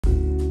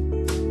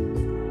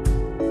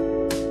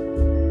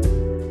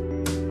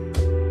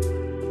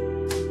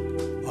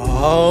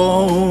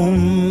Om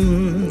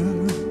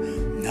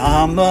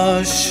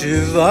Namah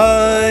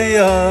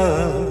Shivaya.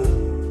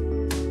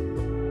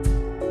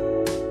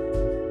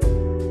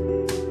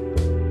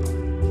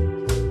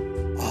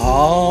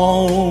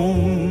 Om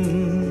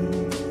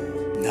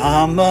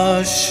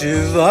Namah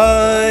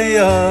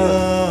Shivaya.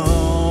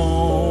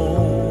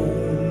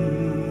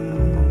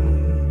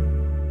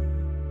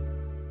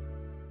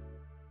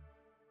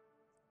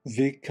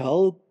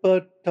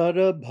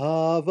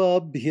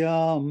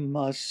 Vikalpatarabhavabhyam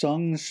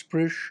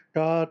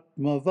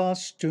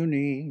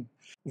asangsprishtatmavastuni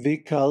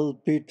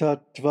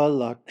vikalpitatva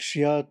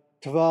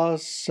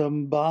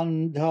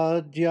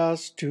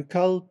sambandhadyastu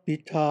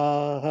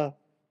kalpitaha.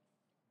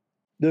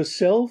 The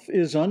self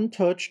is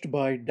untouched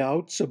by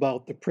doubts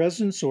about the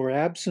presence or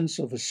absence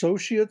of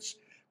associates,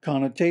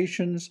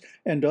 connotations,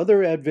 and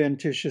other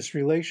adventitious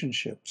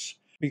relationships,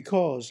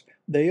 because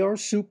they are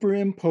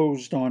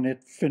superimposed on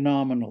it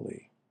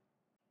phenomenally.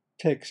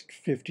 Text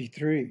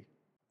 53.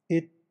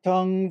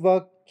 Ittang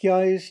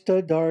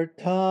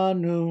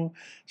vakyaistadartanu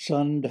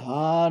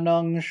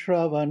sandhanang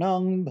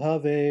śravanang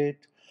bhavet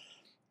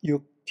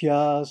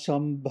yuktya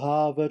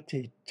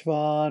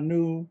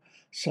sambhavatitvanu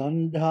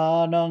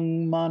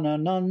sandhanang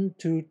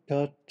mananantu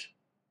tat.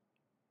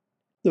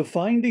 The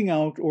finding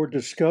out or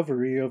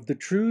discovery of the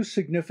true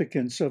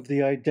significance of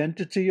the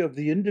identity of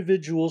the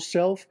individual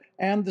self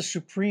and the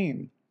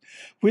Supreme,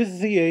 with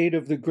the aid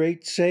of the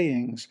great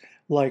sayings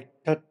like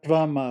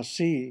tvam,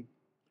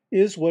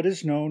 is what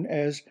is known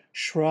as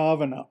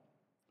śravana,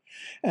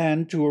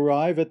 and to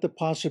arrive at the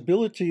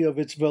possibility of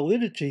its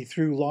validity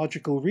through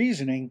logical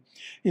reasoning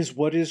is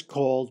what is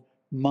called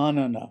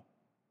manana.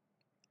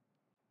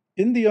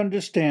 In the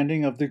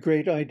understanding of the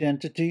great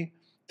identity,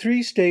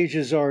 3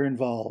 stages are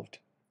involved.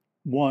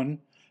 1.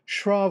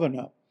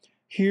 Śravana,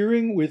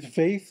 hearing with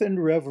faith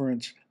and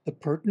reverence the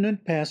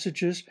pertinent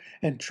passages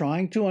and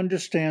trying to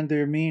understand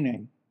their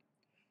meaning.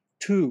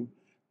 2.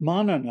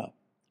 Manana,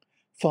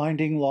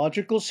 finding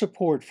logical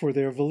support for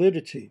their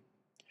validity.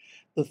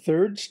 The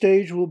 3rd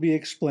stage will be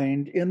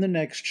explained in the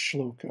next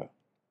shloka.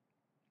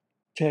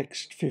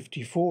 Text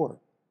 54.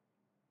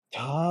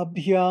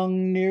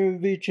 Tabhyang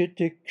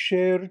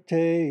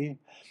nirvichitiksherte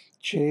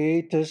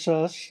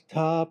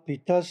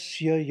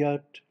chetasasthapitasya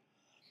yat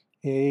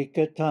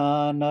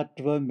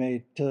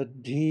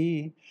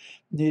ekatanatvametadhi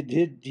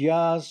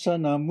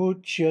nididhyāsana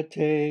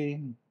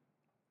muchyate.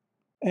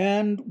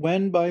 And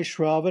when by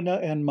śravana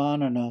and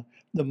manana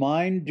the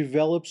mind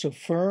develops a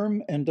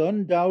firm and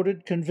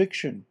undoubted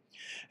conviction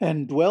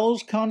and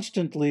dwells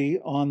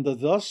constantly on the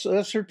thus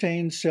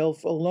ascertained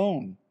self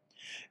alone,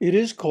 it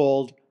is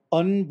called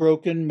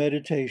Unbroken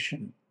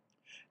Meditation,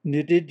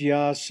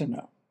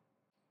 nididhyāsana.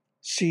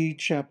 See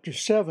Chapter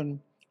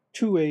 7,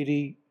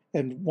 280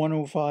 and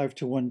 105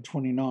 to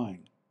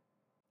 129.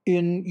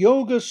 In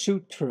Yoga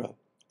Sutra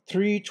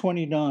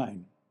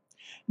 329,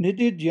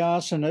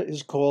 nididhyāsana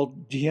is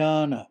called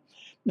dhyana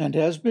and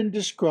has been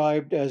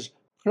described as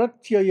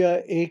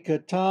pratyaya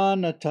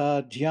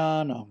ekatanata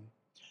dhyanam,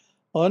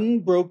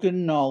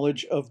 unbroken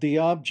knowledge of the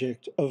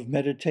object of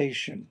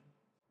meditation.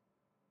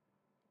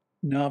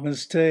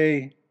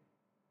 Namaste.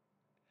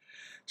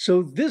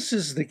 So this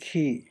is the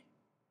key.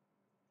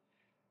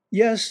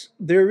 Yes,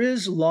 there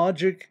is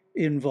logic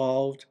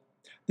involved,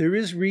 there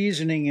is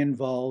reasoning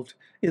involved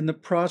in the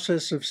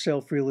process of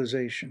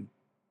self-realization.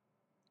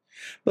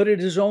 But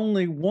it is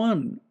only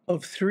one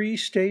of 3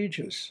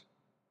 stages.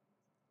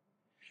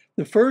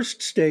 The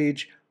first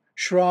stage,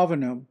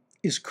 śravana,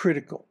 is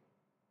critical.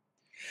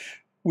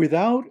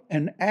 Without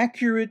an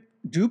accurate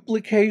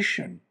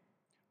duplication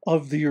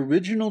of the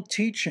original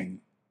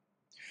teaching,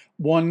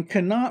 one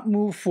cannot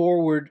move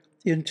forward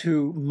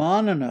into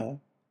manana,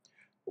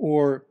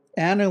 or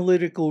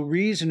analytical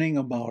reasoning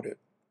about it,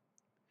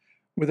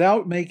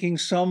 without making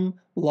some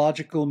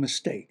logical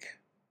mistake.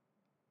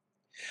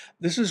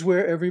 This is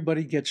where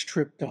everybody gets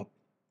tripped up.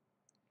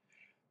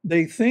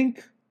 They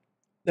think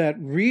that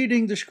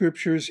reading the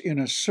scriptures in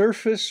a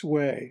surface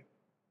way,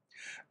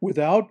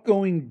 without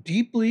going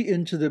deeply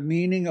into the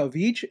meaning of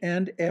each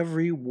and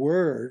every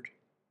word,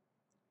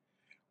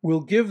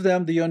 will give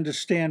them the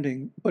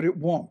understanding, but it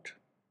won't.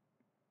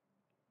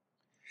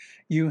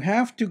 You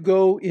have to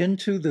go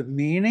into the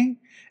meaning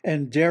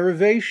and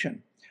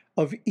derivation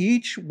of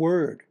each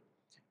word,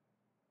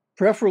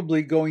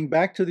 preferably going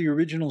back to the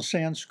original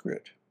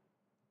Sanskrit.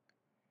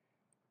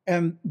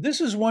 And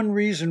this is one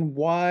reason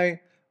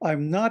why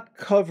I'm not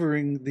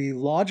covering the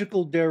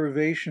logical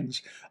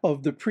derivations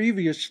of the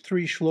previous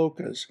 3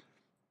 shlokas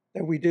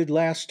that we did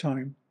last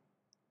time,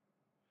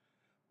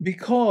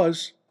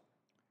 because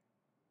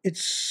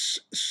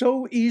it's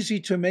so easy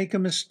to make a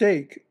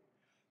mistake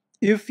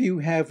if you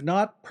have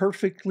not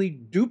perfectly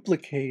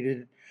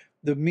duplicated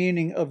the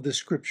meaning of the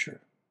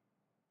scripture.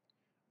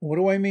 What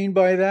do I mean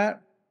by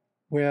that?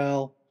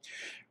 Well,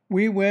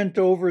 we went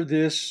over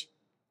this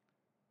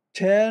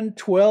 10,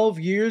 12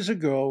 years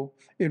ago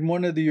in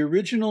one of the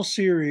original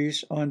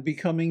series on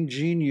becoming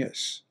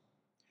genius,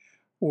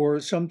 or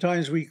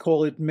sometimes we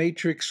call it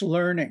matrix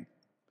learning,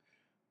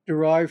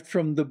 derived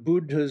from the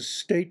Buddha's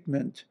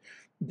statement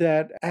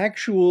that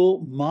actual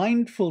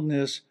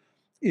mindfulness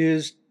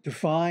is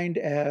defined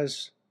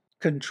as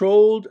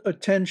controlled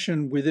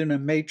attention within a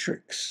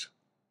matrix.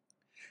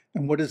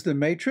 And what is the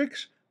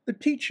matrix? The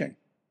teaching,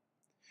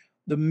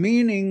 the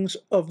meanings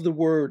of the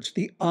words,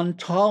 the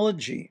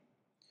ontology,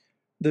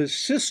 the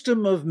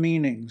system of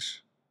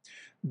meanings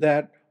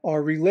that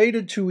are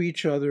related to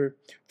each other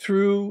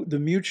through the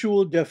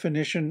mutual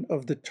definition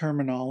of the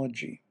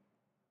terminology.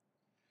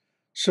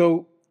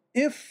 So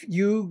if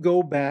you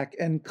go back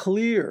and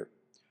clear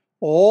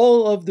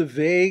all of the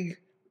vague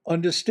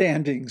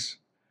understandings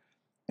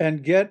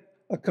and get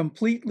a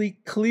completely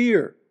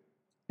clear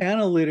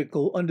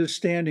analytical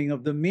understanding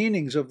of the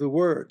meanings of the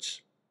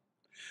words,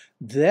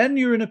 then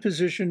you're in a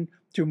position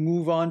to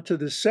move on to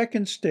the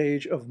second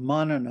stage of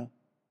manana.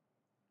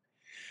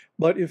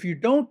 But if you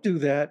don't do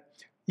that,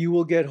 you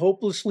will get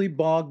hopelessly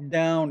bogged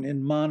down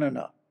in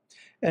manana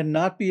and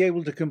not be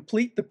able to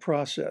complete the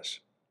process.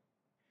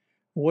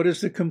 What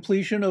is the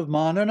completion of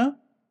manana?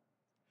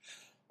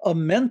 A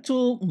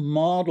mental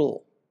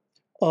model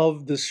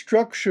of the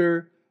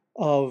structure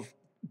of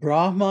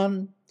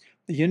Brahman,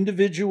 the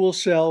individual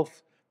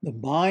self, the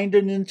mind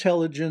and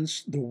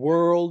intelligence, the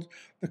world,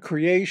 the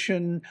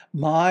creation,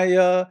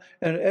 Maya,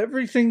 and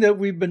everything that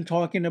we've been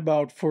talking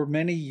about for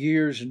many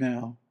years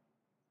now.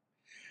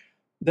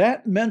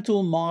 That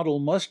mental model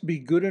must be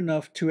good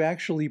enough to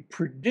actually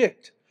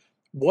predict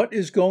what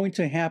is going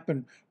to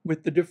happen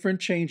with the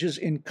different changes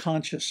in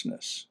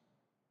consciousness.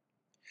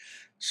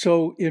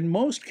 So in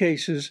most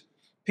cases,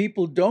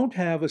 people don't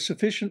have a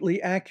sufficiently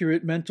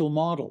accurate mental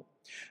model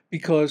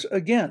because,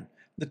 again,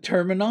 the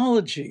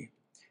terminology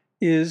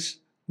is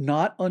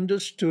not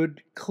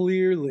understood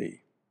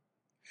clearly.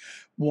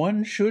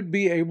 One should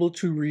be able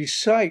to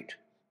recite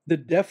the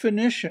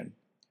definition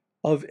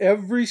of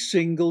every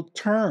single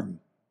term.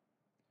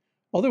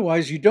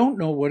 Otherwise, you don't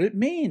know what it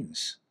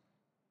means.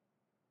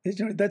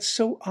 That's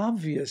so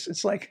obvious.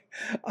 It's like,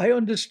 I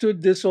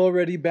understood this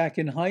already back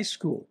in high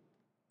school.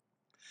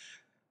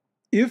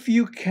 If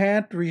you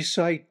can't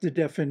recite the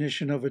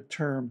definition of a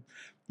term,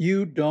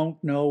 you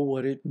don't know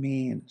what it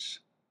means.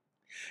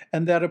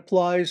 And that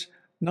applies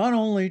not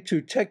only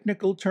to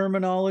technical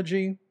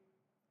terminology,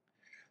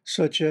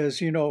 such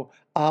as,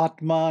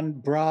 Atman,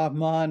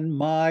 Brahman,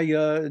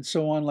 Maya, and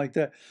so on like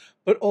that,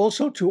 but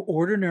also to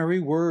ordinary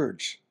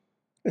words,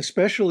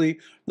 especially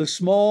the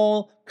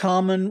small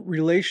common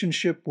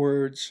relationship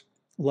words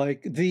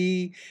like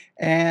the,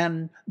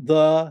 and,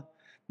 the,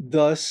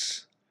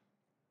 thus,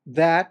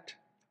 that,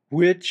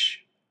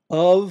 which,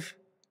 of,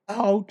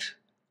 out,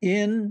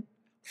 in,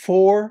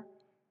 for,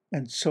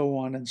 and so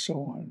on and so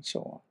on and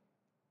so on.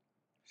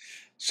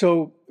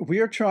 So we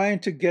are trying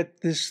to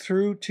get this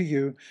through to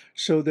you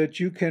so that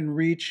you can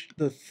reach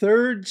the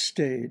third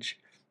stage,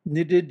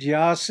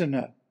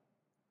 nididhyāsana,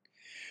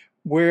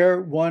 where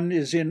one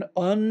is in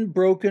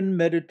unbroken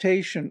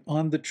meditation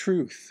on the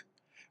truth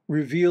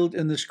revealed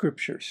in the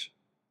scriptures.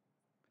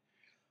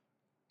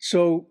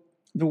 So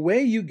the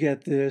way you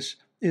get this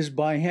is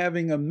by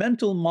having a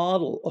mental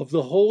model of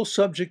the whole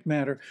subject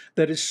matter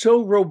that is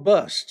so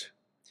robust,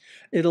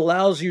 it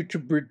allows you to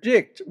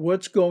predict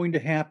what's going to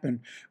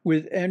happen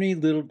with any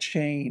little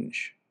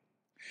change.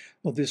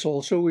 Well, this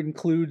also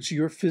includes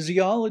your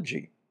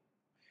physiology.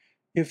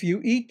 If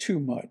you eat too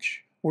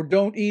much, or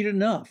don't eat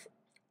enough,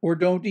 or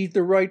don't eat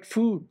the right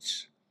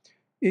foods,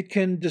 it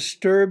can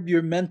disturb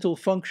your mental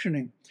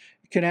functioning.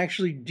 It can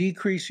actually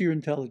decrease your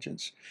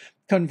intelligence.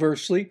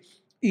 Conversely,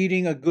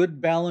 eating a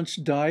good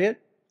balanced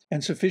diet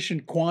and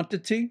sufficient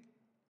quantity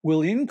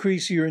will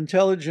increase your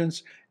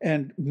intelligence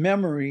and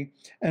memory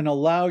and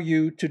allow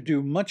you to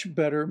do much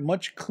better,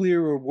 much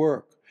clearer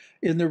work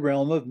in the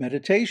realm of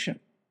meditation.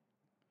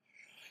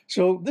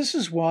 So this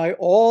is why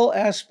all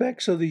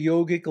aspects of the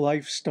yogic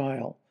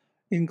lifestyle,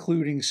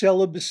 including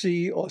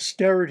celibacy,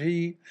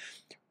 austerity,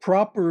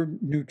 proper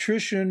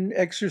nutrition,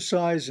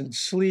 exercise, and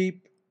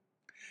sleep,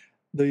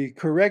 the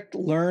correct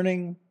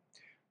learning,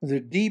 the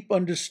deep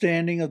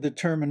understanding of the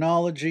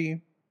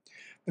terminology,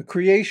 the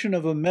creation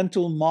of a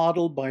mental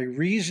model by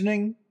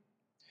reasoning,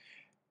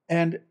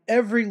 and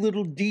every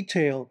little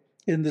detail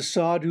in the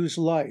sadhu's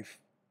life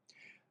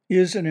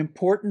is an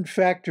important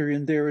factor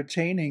in their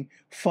attaining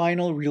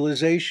final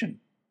realization,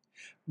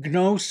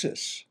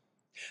 gnosis,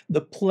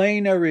 the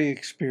plenary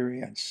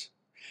experience,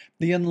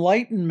 the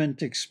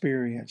enlightenment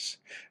experience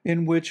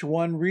in which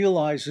one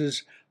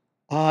realizes,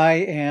 I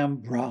am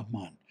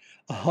Brahman,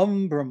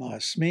 aham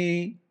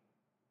brahmasmi,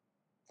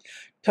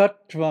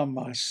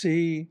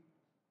 tattvamasi,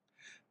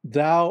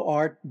 thou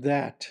art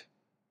that.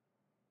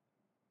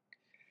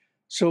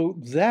 So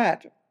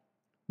that,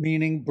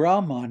 meaning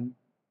Brahman,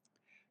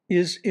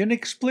 is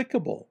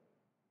inexplicable,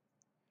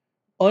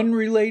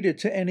 unrelated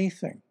to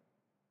anything,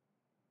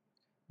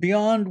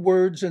 beyond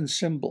words and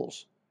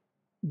symbols,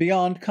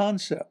 beyond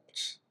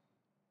concepts.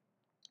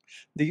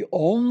 The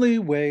only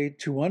way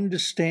to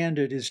understand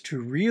it is to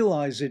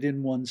realize it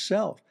in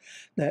oneself,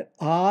 that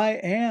I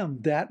am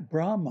that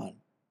Brahman.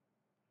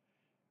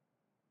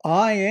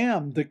 I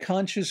am the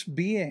conscious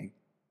being.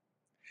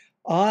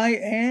 I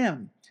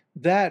am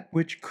that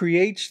which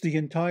creates the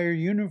entire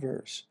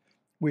universe,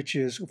 which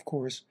is, of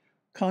course,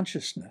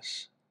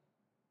 consciousness.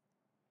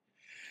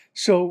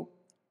 So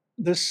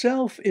the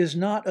self is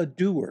not a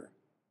doer.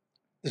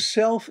 The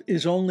self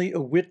is only a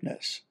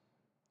witness.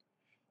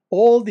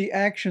 All the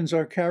actions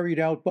are carried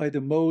out by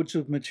the modes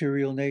of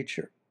material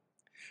nature,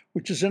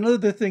 which is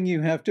another thing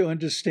you have to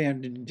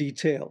understand in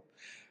detail.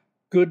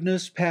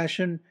 Goodness,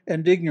 passion,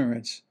 and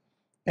ignorance,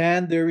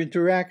 and their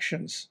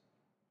interactions,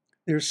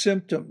 their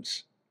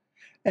symptoms,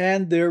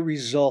 and their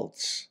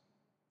results.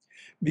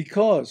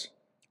 Because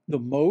the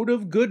mode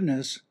of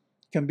goodness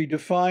can be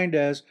defined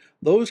as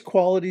those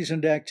qualities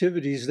and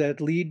activities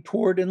that lead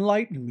toward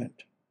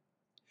enlightenment.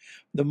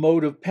 The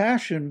mode of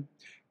passion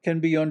can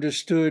be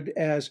understood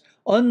as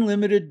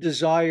unlimited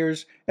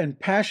desires and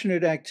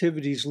passionate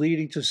activities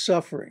leading to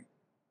suffering.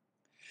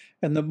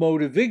 And the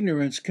mode of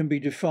ignorance can be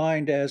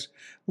defined as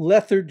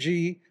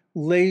lethargy,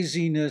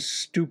 laziness,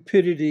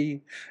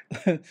 stupidity,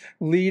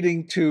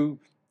 leading to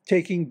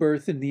taking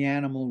birth in the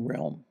animal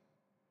realm.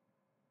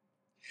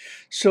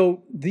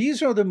 So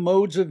these are the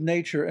modes of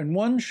nature, and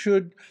one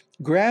should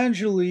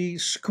gradually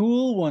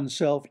school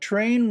oneself,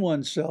 train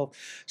oneself,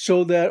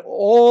 so that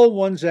all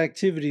one's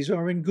activities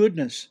are in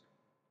goodness.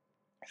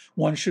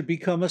 One should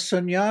become a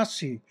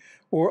sannyasi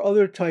or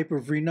other type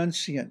of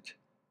renunciant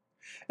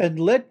and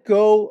let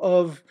go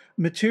of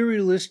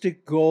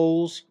materialistic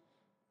goals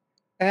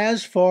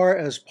as far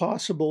as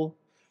possible,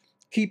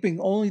 keeping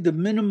only the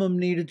minimum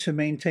needed to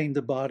maintain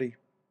the body.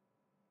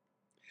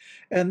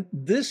 And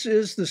this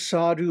is the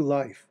sadhu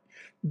life.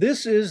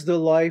 This is the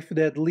life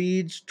that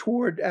leads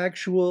toward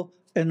actual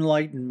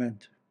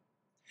enlightenment.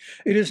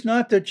 It is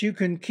not that you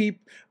can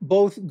keep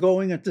both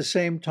going at the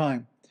same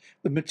time,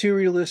 the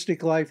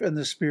materialistic life and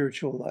the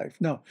spiritual life.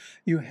 No,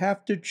 you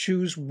have to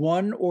choose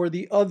one or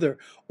the other,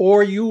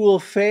 or you will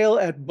fail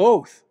at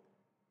both.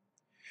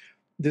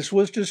 This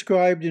was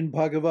described in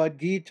Bhagavad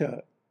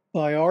Gita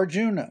by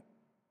Arjuna.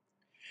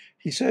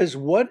 He says,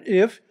 what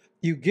if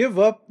you give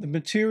up the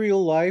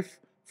material life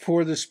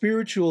for the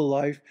spiritual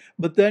life,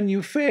 but then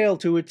you fail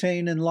to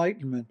attain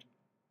enlightenment?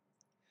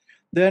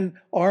 Then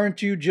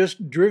aren't you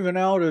just driven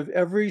out of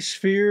every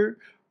sphere?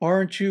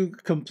 Aren't you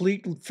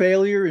complete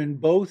failure in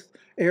both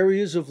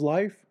areas of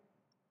life?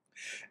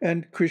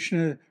 And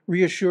Krishna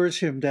reassures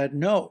him that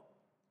no,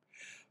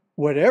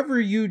 whatever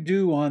you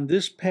do on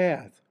this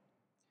path,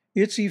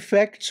 its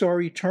effects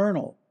are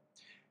eternal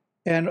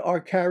and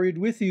are carried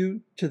with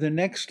you to the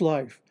next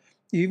life,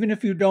 even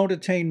if you don't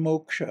attain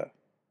moksha.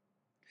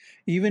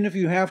 Even if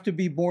you have to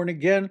be born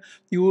again,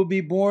 you will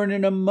be born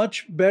in a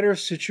much better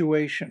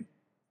situation,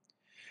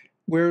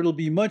 where it'll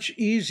be much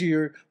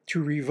easier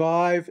to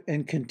revive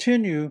and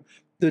continue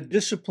the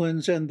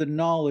disciplines and the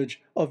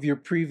knowledge of your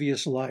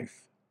previous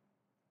life.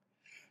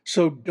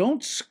 So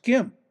don't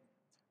skimp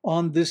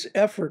on this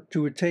effort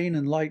to attain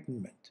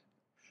enlightenment.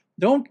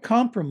 Don't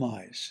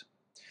compromise.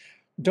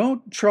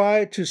 Don't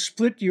try to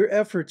split your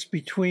efforts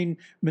between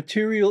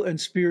material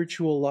and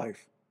spiritual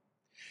life.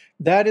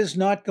 That is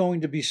not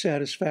going to be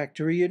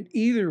satisfactory in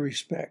either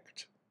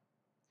respect.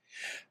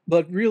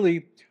 But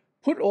really,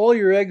 put all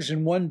your eggs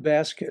in one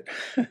basket.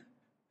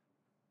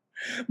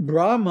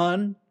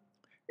 Brahman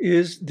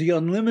is the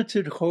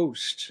unlimited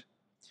host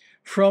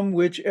from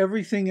which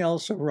everything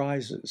else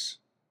arises.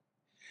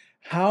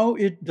 How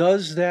it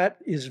does that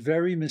is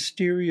very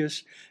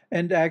mysterious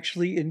and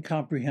actually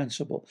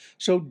incomprehensible.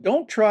 So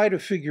don't try to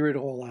figure it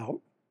all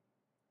out.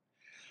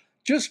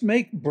 Just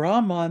make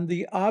Brahman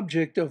the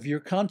object of your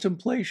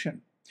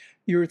contemplation,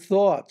 your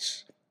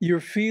thoughts,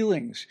 your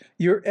feelings,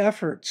 your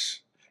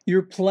efforts,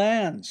 your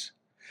plans,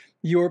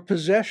 your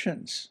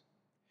possessions.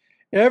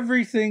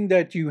 Everything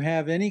that you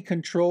have any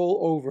control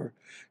over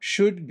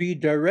should be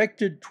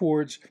directed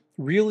towards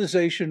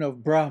realization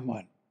of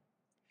Brahman.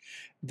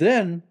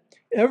 Then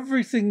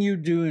everything you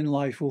do in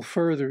life will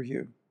further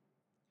you,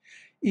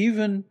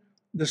 even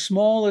the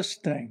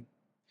smallest thing,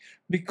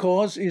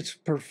 because it's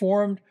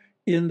performed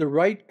in the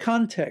right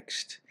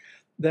context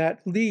that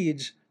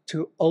leads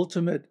to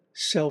ultimate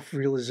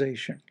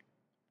self-realization.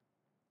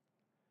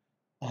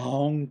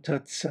 Aum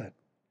Tat Sat.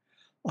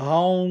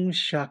 Aum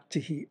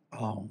Shakti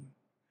Aum.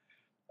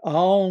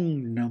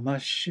 Aum Namah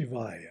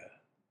Shivaya.